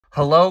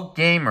Hello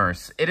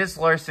gamers, it is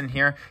Larson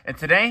here, and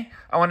today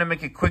I want to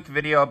make a quick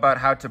video about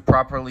how to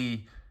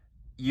properly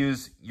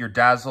use your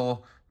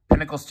Dazzle,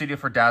 Pinnacle Studio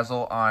for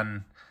Dazzle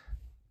on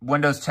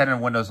Windows 10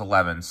 and Windows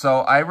 11.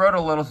 So I wrote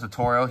a little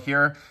tutorial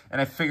here, and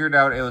I figured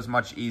out it was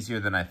much easier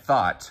than I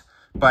thought.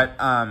 But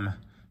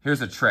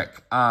here's a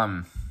trick.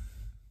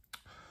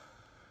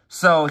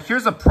 So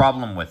here's a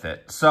problem with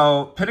it.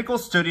 So Pinnacle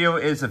Studio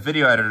is a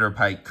video editor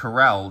by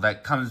Corel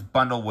that comes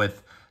bundled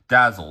with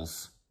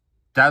Dazzles.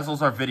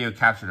 Dazzles are video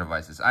capture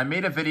devices. I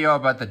made a video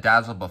about the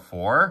Dazzle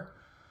before,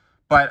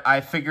 but I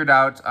figured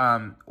out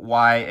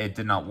why it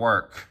did not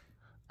work.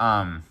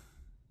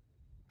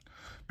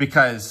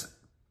 Because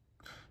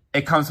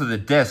it comes with a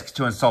disk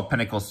to install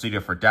Pinnacle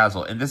Studio for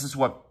Dazzle, and this is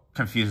what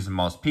confuses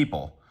most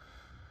people.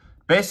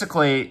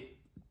 Basically,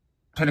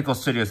 Pinnacle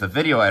Studio is a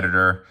video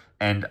editor,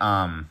 and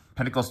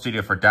Pinnacle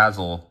Studio for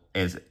Dazzle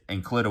is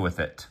included with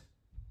it.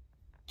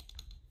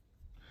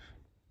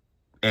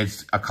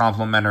 It's a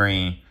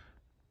complementary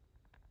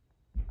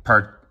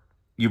part.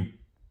 You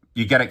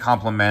get it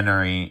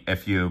complimentary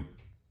if you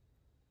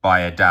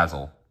buy a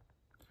Dazzle.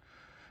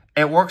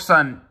 It works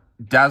on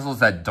Dazzles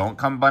that don't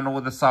come bundled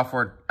with the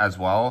software as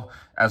well,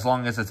 as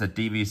long as it's a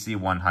DVC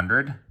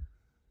 100.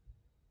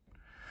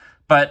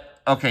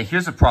 But okay,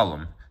 here's the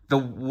problem. The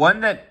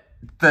one that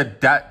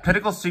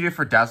Pinnacle Studio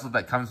for Dazzle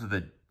that comes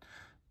with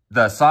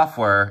the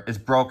software is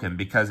broken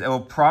because it will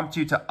prompt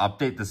you to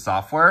update the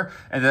software,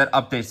 and that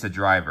updates the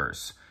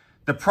drivers.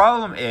 The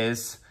problem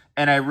is,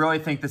 and I really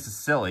think this is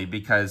silly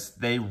because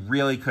they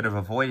really could have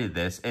avoided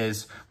this,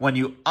 is when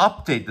you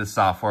update the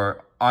software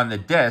on the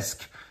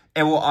disk,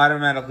 it will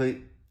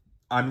automatically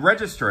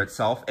unregister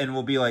itself and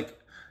will be like,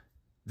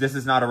 this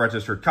is not a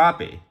registered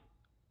copy.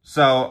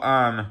 So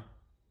I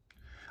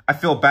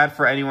feel bad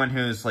for anyone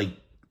who's like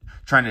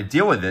trying to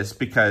deal with this,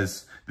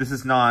 because this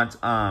is not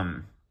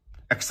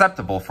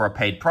acceptable for a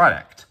paid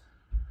product.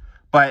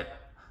 But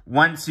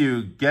once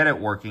you get it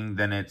working,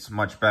 then it's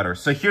much better.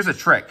 So here's a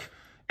trick.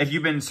 If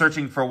you've been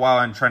searching for a while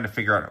and trying to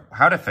figure out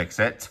how to fix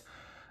it,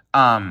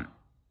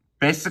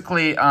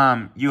 basically,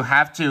 you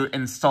have to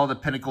install the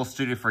Pinnacle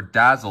Studio for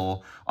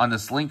Dazzle on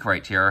this link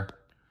right here,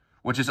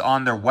 which is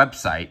on their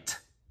website.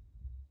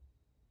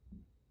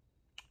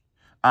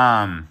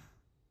 And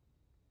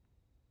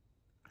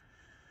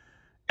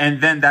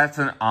then that's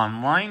an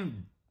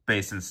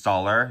online-based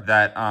installer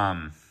that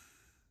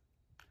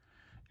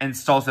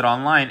installs it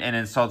online and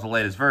installs the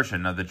latest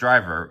version of the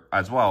driver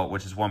as well,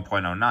 which is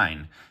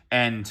 1.09.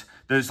 And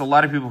there's a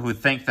lot of people who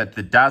think that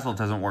the Dazzle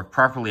doesn't work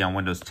properly on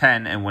Windows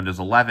 10 and Windows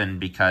 11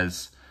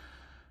 because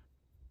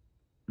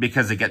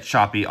it gets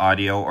choppy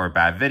audio or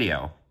bad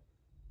video.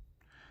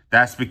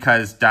 That's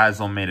because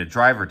Dazzle made a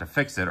driver to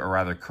fix it, or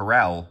rather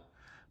Corel.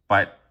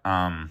 But,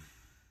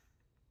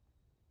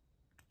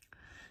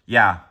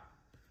 yeah.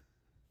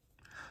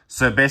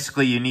 So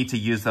basically you need to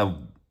use the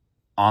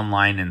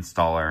online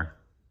installer,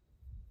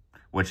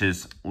 which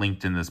is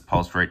linked in this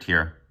post right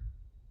here.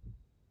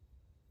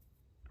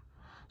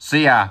 So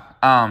yeah,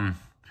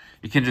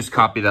 you can just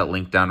copy that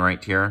link down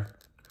right here.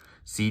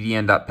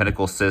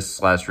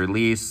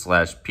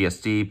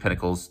 cdn.pinnaclesys/release/psd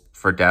pinnacles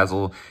for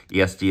Dazzle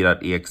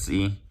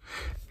esd.exe.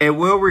 It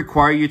will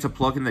require you to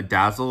plug in the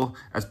Dazzle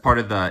as part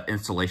of the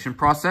installation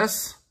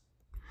process.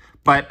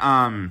 But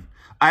I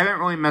haven't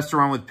really messed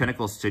around with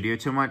Pinnacle Studio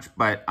too much,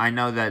 but I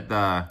know that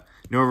the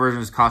newer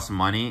versions cost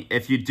money.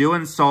 If you do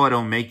install it,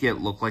 it'll make it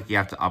look like you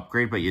have to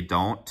upgrade, but you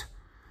don't.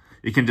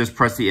 You can just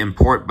press the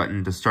import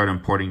button to start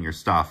importing your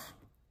stuff.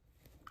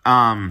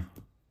 So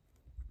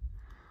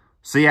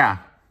yeah,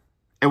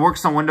 it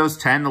works on Windows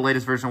 10, the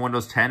latest version of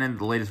Windows 10, and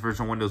the latest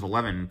version of Windows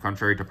 11,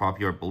 contrary to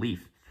popular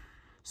belief.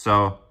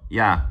 So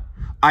yeah,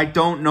 I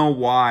don't know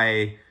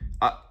why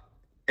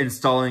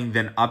installing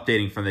then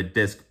updating from the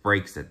disk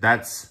breaks it.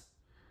 That's,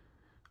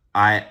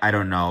 I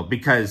don't know,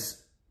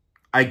 because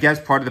I guess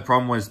part of the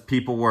problem was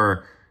people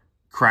were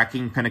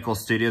cracking Pinnacle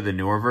Studio, the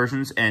newer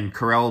versions, and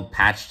Corel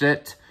patched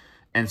it,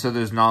 and so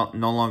there's no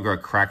longer a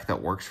crack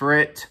that works for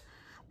it.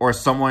 Or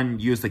someone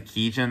used the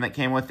keygen that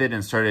came with it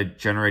and started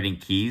generating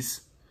keys.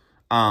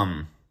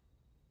 So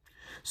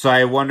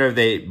I wonder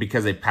if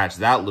because they patched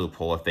that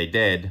loophole, if they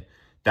did,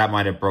 that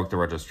might have broke the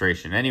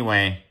registration.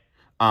 Anyway,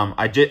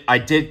 I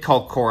did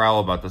call Corel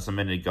about this a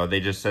minute ago.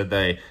 They just said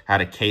they had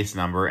a case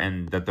number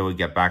and that they would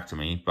get back to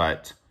me,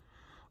 but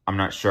I'm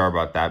not sure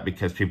about that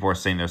because people are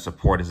saying their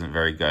support isn't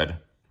very good.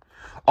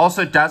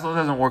 Also, Dazzle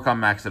doesn't work on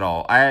Macs at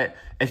all.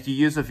 If you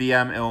use a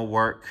VM, it will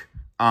work,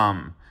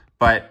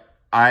 but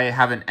I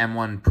have an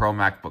M1 Pro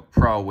MacBook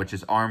Pro, which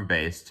is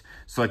ARM-based,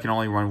 so I can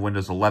only run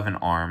Windows 11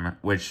 ARM,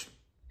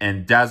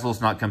 and Dazzle's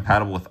not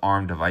compatible with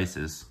ARM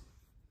devices.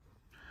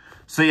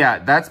 So yeah,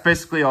 that's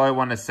basically all I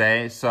want to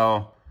say.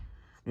 So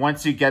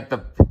once you get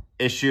the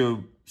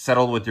issue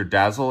settled with your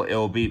Dazzle, it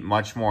will be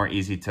much more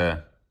easy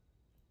to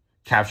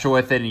capture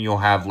with it, and you'll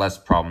have less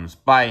problems.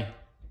 Bye.